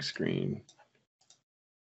 Do big screen.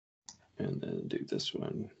 And then do this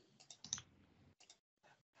one.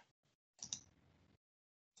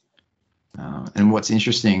 And what's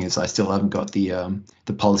interesting is I still haven't got the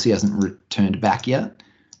policy hasn't returned back yet,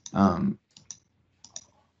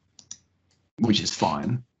 which is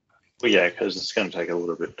fine. Well, yeah, because it's going to take a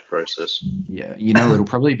little bit to process. Yeah, it'll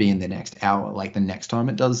probably be in the next hour. Like the next time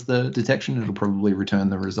it does the detection, it'll probably return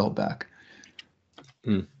the result back.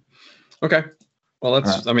 Okay. Well,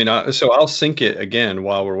 that's. Right. I mean, so I'll sync it again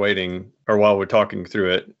while we're waiting or while we're talking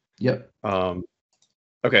through it. Yep.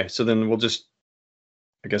 Okay, so then we'll just,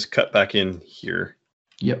 I guess, cut back in here.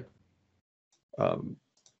 Yep. All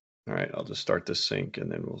right, I'll just start the sync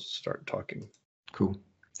and then we'll start talking. Cool.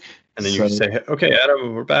 And then you can say, "Okay,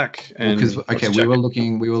 Adam, we're back." And because we were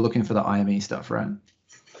looking for the IME stuff, right?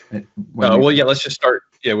 Well, yeah, let's just start.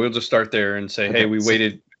 Yeah, we'll just start there and say, "Hey, we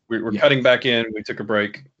waited. We're cutting back in. We took a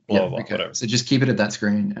break. Blah blah. Okay. Whatever." So just keep it at that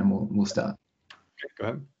screen, and we'll start. Okay, go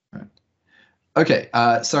ahead. All right. Okay,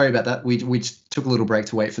 sorry about that. We took a little break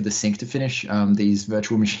to wait for the sync to finish. These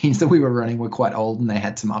virtual machines that we were running were quite old and they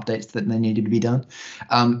had some updates that they needed to be done.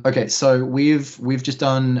 Okay, so we've just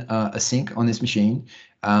done a sync on this machine.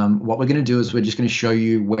 What we're going to do is we're just going to show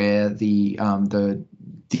you where the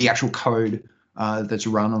actual code that's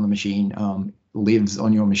run on the machine lives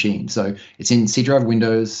on your machine. So it's in C drive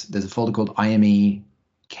Windows. There's a folder called IME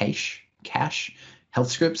cache health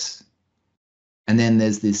scripts. And then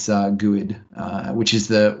there's this GUID, which is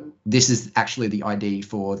the this is actually the ID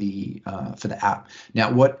for the app.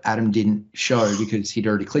 Now, what Adam didn't show, because he'd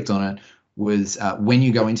already clicked on it, was when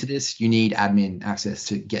you go into this, you need admin access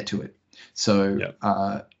to get to it. So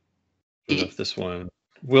if this one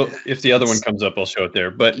if the other one comes up, I'll show it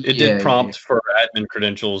there. But it did prompt for admin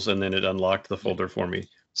credentials, and then it unlocked the folder for me.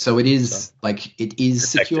 So it is it is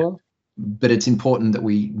secure, but it's important that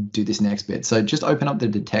we do this next bit. So just open up the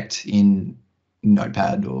detect in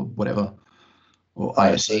Notepad or whatever, or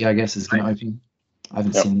ISC, I guess, is going to open. I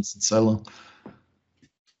haven't seen this in so long.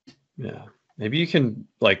 Yeah. Maybe you can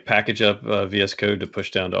like package up VS Code to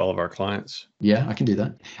push down to all of our clients. Yeah, I can do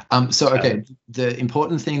that. Okay, the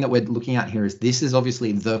important thing that we're looking at here is this is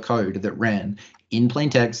obviously the code that ran in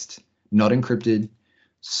plain text, not encrypted.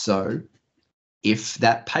 So if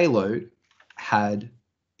that payload had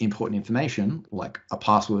important information like a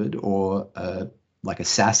password or like a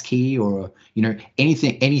SAS key or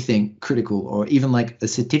anything critical, or even like a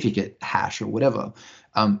certificate hash or whatever,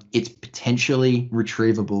 it's potentially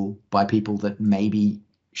retrievable by people that maybe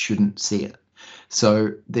shouldn't see it.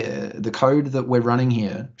 So the code that we're running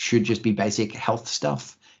here should just be basic health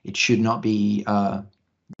stuff. It should not be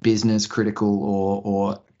business critical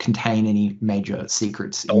or contain any major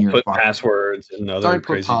secrets in your environment. Passwords and other Don't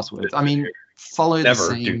put passwords. I mean, follow the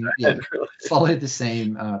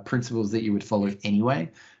same principles that you would follow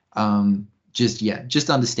anyway. Just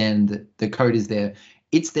understand that the code is there.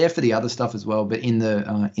 It's there for the other stuff as well, but in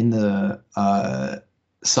the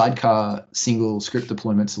sidecar single script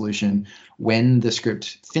deployment solution, when the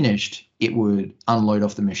script finished, it would unload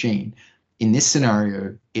off the machine. In this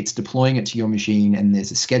scenario, it's deploying it to your machine and there's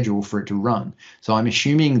a schedule for it to run. So I'm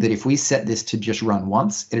assuming that if we set this to just run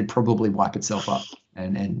once, it'd probably wipe itself up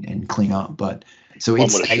and clean up. But so it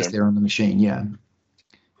stays there on the machine, yeah.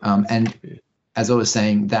 And as I was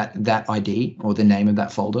saying, that ID or the name of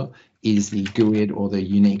that folder is the GUID or the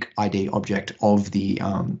unique ID object of the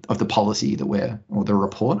policy that or the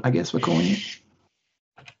report, I guess we're calling it.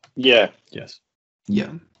 Yeah. Yes.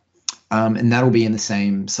 Yeah. And that'll be in the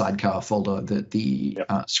same sidecar folder that the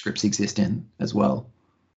scripts exist in as well.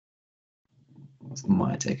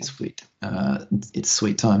 Might take a sweet. It's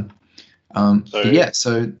sweet time.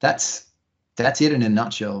 So that's it in a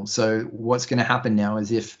nutshell. So what's going to happen now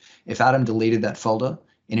is if Adam deleted that folder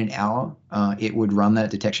in an hour, it would run that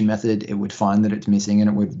detection method. It would find that it's missing and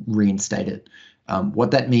it would reinstate it.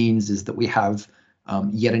 What that means is that we have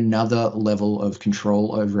yet another level of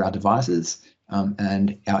control over our devices.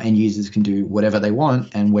 And our end users can do whatever they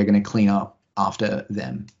want, and we're going to clean up after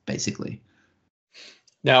them, basically.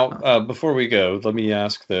 Now, before we go, let me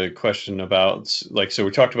ask the question about, so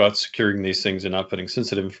we talked about securing these things and not putting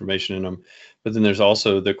sensitive information in them, but then there's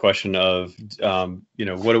also the question of,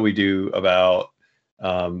 what do we do about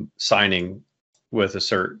signing with a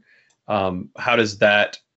cert? How does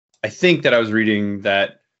that, I think that I was reading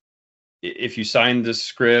that if you sign this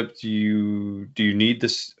script, do you need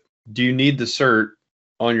the cert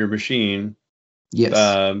on your machine? Yes.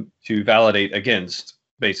 To validate against,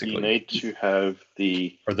 basically. You need to have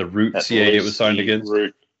the root C8 it was signed against.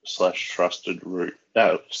 Root / trusted root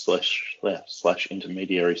 /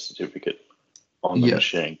 intermediary certificate on the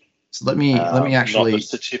machine. So let me actually, not the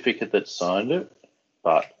certificate that signed it,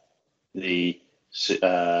 but the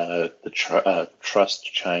trust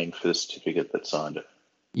chain for the certificate that signed it.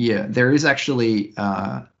 Yeah, there is actually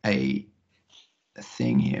a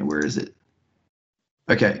thing here. Where is it?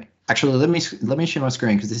 Okay, actually, let me share my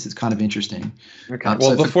screen because this is kind of interesting. Okay.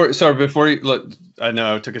 Well, before you look, I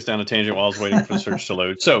know I took us down a tangent while I was waiting for the search to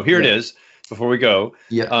load. So here it is. Before we go,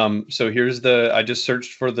 so here's I just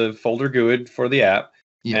searched for the folder GUID for the app,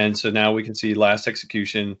 and so now we can see last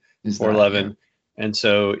execution 411. And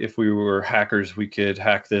so if we were hackers, we could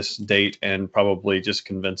hack this date and probably just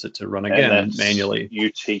convince it to run again manually.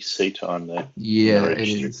 UTC time there. Yeah, it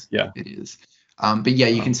is. Yeah, it is. But yeah,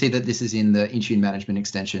 you can see that this is in the Intune management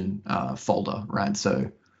extension folder, right?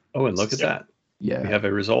 So. Oh, and look at that. Yeah. We have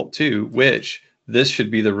a result too, which this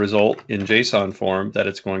should be the result in JSON form that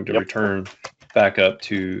it's going to return back up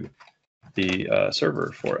to the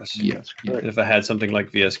server for us. Yes. If I had something like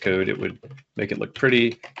VS Code, it would make it look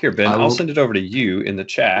pretty. Here, Ben, I'll send it over to you in the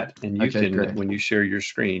chat, and you can, when you share your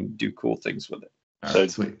screen, do cool things with it. All right,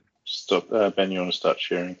 sweet. Stop, Ben, you want to start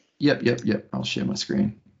sharing? Yep. I'll share my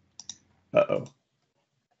screen. Uh-oh.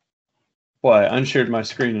 Boy, I unshared my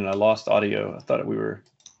screen and I lost audio. I thought we were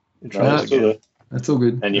in trouble again. That's all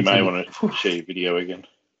good. And you may want to share your video again.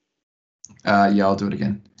 Yeah, I'll do it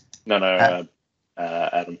again. No,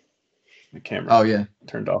 Adam. The camera. Oh, yeah.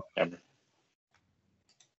 Turned off. Camera.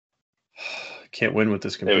 I can't win with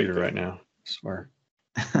this computer right now. I swear.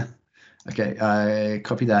 Okay,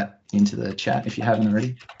 copy that into the chat if you haven't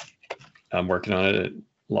already. I'm working on it. It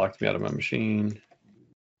locked me out of my machine.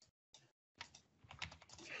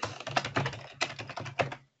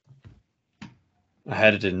 I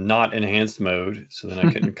had it in not enhanced mode, so then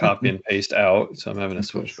I couldn't copy and paste out. So I'm having to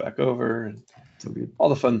switch back over and all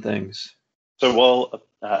the fun things. So while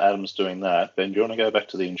Adam's doing that, Ben, do you want to go back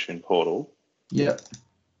to the Intune portal? Yeah.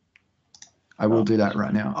 I will do that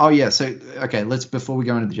right now. Oh yeah, so okay, before we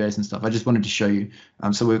go into the JSON stuff, I just wanted to show you.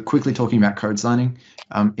 So we're quickly talking about code signing.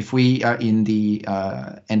 If we are in the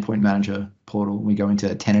Endpoint Manager portal, we go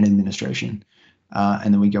into tenant administration,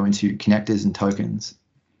 and then we go into connectors and tokens.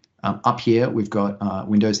 Up here, we've got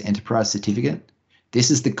Windows Enterprise Certificate.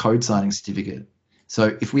 This is the code signing certificate.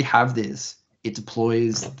 So if we have this, it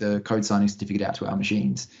deploys the code signing certificate out to our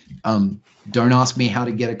machines. Don't ask me how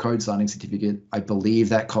to get a code signing certificate. I believe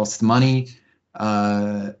that costs money.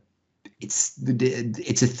 It's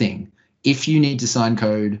a thing. If you need to sign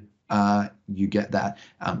code, you get that.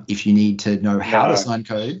 If you need to know how to sign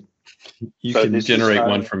code, you can generate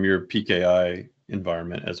one from your PKI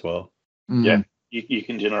environment as well. Yeah, you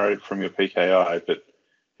can generate it from your PKI, but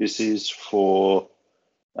this is for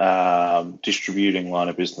distributing line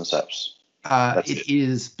of business apps. It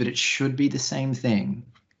is, but it should be the same thing.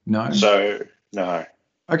 No. So no.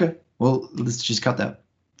 Okay. Well, let's just cut that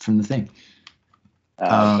from the thing.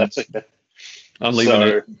 That's okay. I'm leaving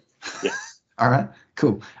it. Yeah. All right.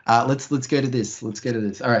 Cool. Let's go to this. Let's go to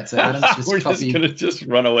this. All right. So Adam's just we're just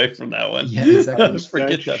gonna run away from that one. Yeah, exactly. Let's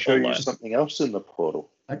forget that. Show you something else in the portal.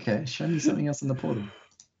 Okay. Show me something else in the portal.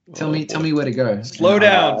 Tell me where to go. Slow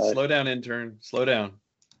down, intern. Slow down.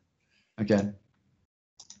 Okay.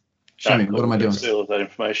 Show me. What am I doing? All of that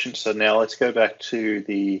information. So now let's go back to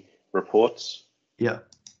the reports. Yeah.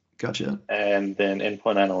 Gotcha. And then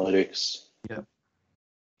endpoint analytics. Yeah.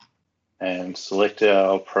 And select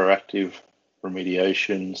our proactive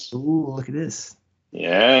remediations. Ooh, look at this.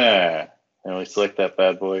 Yeah. And we select that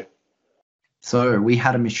bad boy. So we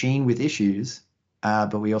had a machine with issues,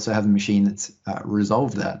 but we also have a machine that's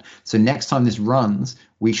resolved that. So next time this runs,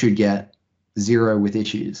 we should get 0 with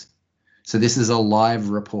issues. So this is a live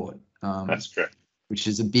report. That's correct. Which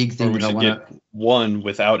is a big thing. Or we should get 1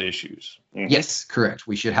 without issues. Mm-hmm. Yes, correct.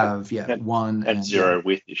 We should have 1 and 0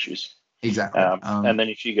 with issues. Exactly. And then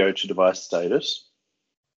if you go to device status,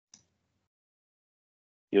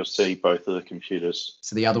 you'll see both of the computers.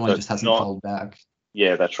 So the other one just hasn't pulled back.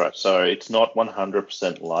 Yeah, that's right. So it's not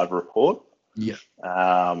 100% live report. Yeah.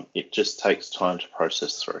 It just takes time to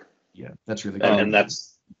process through. Yeah, that's really good. And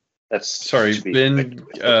that's sorry, Ben.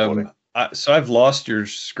 So I've lost your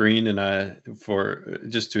screen, and for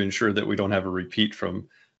just to ensure that we don't have a repeat from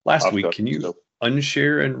last week, can you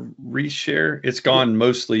unshare and reshare? It's gone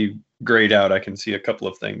mostly grayed out. I can see a couple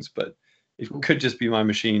of things, but it could just be my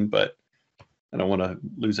machine. But I don't want to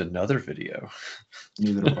lose another video.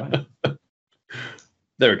 Neither do I.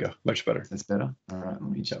 There we go. Much better. That's better. All right,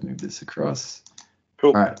 let me just move this across.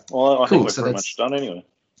 Cool. All right. Well, I think we're pretty much done anyway.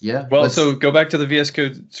 Yeah. Well, so go back to the VS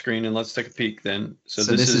Code screen and let's take a peek then. So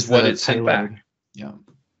this is what it sent back. Yeah.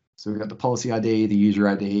 So we've got the policy ID, the user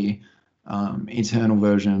ID, internal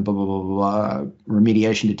version, blah, blah, blah, blah,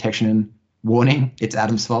 remediation detection, warning, it's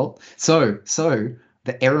Adam's fault. So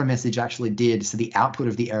the error message actually did, so the output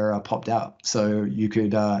of the error popped out. So you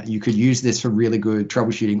could use this for really good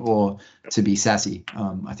troubleshooting or to be sassy.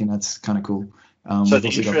 I think that's kind of cool. So the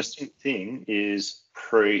interesting thing is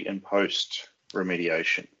pre and post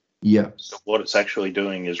remediation. Yeah. So what it's actually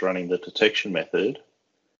doing is running the detection method.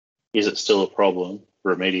 Is it still a problem?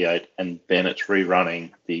 Remediate, and then it's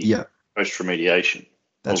rerunning the post remediation.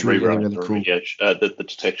 That's really cool. The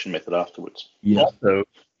detection method afterwards. Yeah. Also,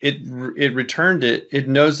 it returned it. It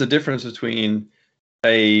knows the difference between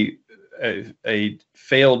a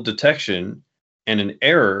failed detection and an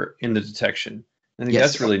error in the detection. I think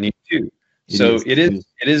that's really neat too. It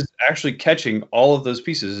is actually catching all of those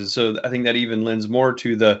pieces. And so I think that even lends more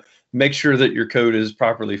to the make sure that your code is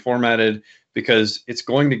properly formatted, because it's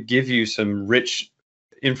going to give you some rich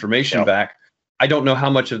information back. I don't know how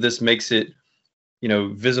much of this makes it,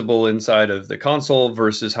 visible inside of the console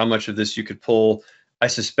versus how much of this you could pull. I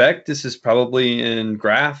suspect this is probably in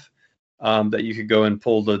Graph, that you could go and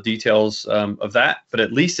pull the details of that, but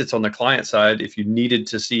at least it's on the client side if you needed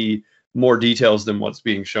to see more details than what's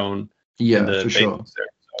being shown. Yeah, for sure.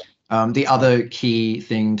 The other key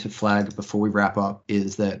thing to flag before we wrap up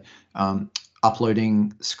is that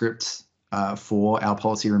uploading scripts for our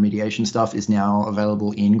policy remediation stuff is now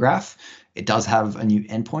available in Graph. It does have a new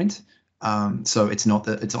endpoint. So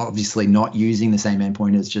it's obviously not using the same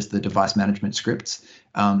endpoint as just the device management scripts,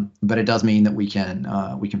 but it does mean that we can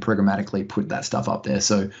programmatically put that stuff up there.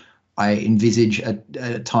 So I envisage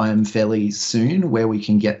a time fairly soon where we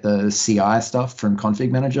can get the CI stuff from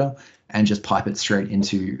Config Manager and just pipe it straight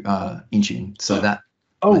into Intune. So that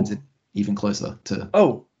lends it even closer to.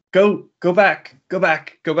 Oh, go back to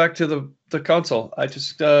the console. I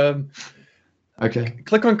just okay.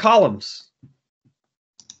 Click on columns.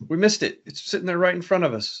 We missed it. It's sitting there right in front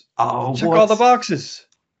of us. Oh, check all the boxes.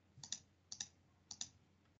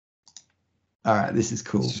 All right, this is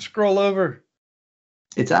cool. Scroll over.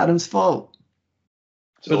 It's Adam's fault.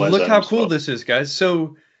 But look how cool this is, guys.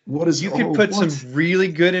 So you could put some really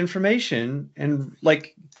good information and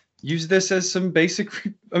like use this as some basic.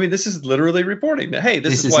 I mean, this is literally reporting. Hey,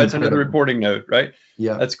 this is why it's under the reporting node, right?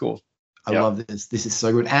 Yeah, that's cool. I love this. This is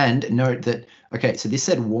so good. And note that, okay, so this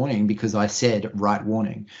said warning because I said write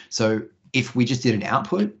warning. So if we just did an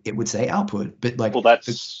output, it would say output. But like, well, that's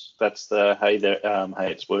the hey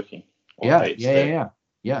it's working. Yeah, right exactly.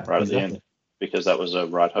 at the end, because that was a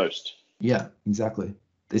write host. Yeah, exactly.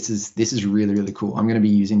 This is really, really cool. I'm going to be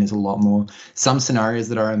using this a lot more. Some scenarios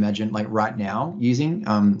that I imagine like right now using,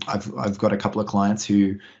 I've got a couple of clients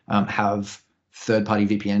who have third-party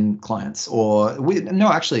VPN clients, or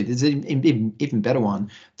actually there's an even better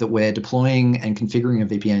one that we're deploying and configuring a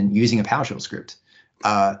VPN using a PowerShell script.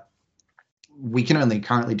 We can only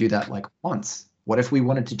currently do that like once. What if we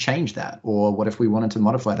wanted to change that, or what if we wanted to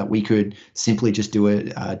modify that? We could simply just do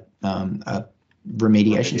a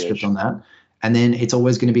remediation script on that, and then it's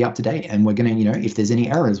always going to be up to date. And we're going to, if there's any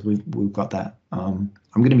errors, we've got that. I'm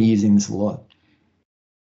going to be using this a lot.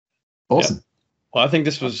 Awesome. Yeah. Well, I think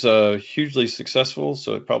this was hugely successul,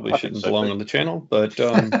 so it probably shouldn't belong on the channel. But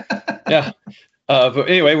yeah. But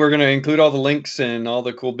anyway, we're going to include all the links and all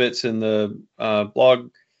the cool bits in the blog.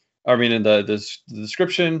 I mean, in the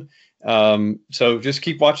description. So just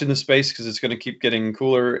keep watching the space because it's going to keep getting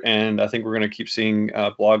cooler, and I think we're going to keep seeing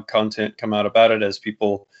blog content come out about it as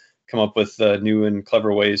people come up with new and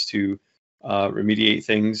clever ways to remediate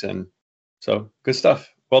things. And so good stuff.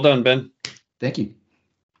 Well done, Ben. Thank you.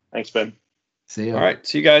 Thanks, Ben. See you. All right.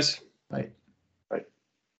 See you guys. Bye. Bye.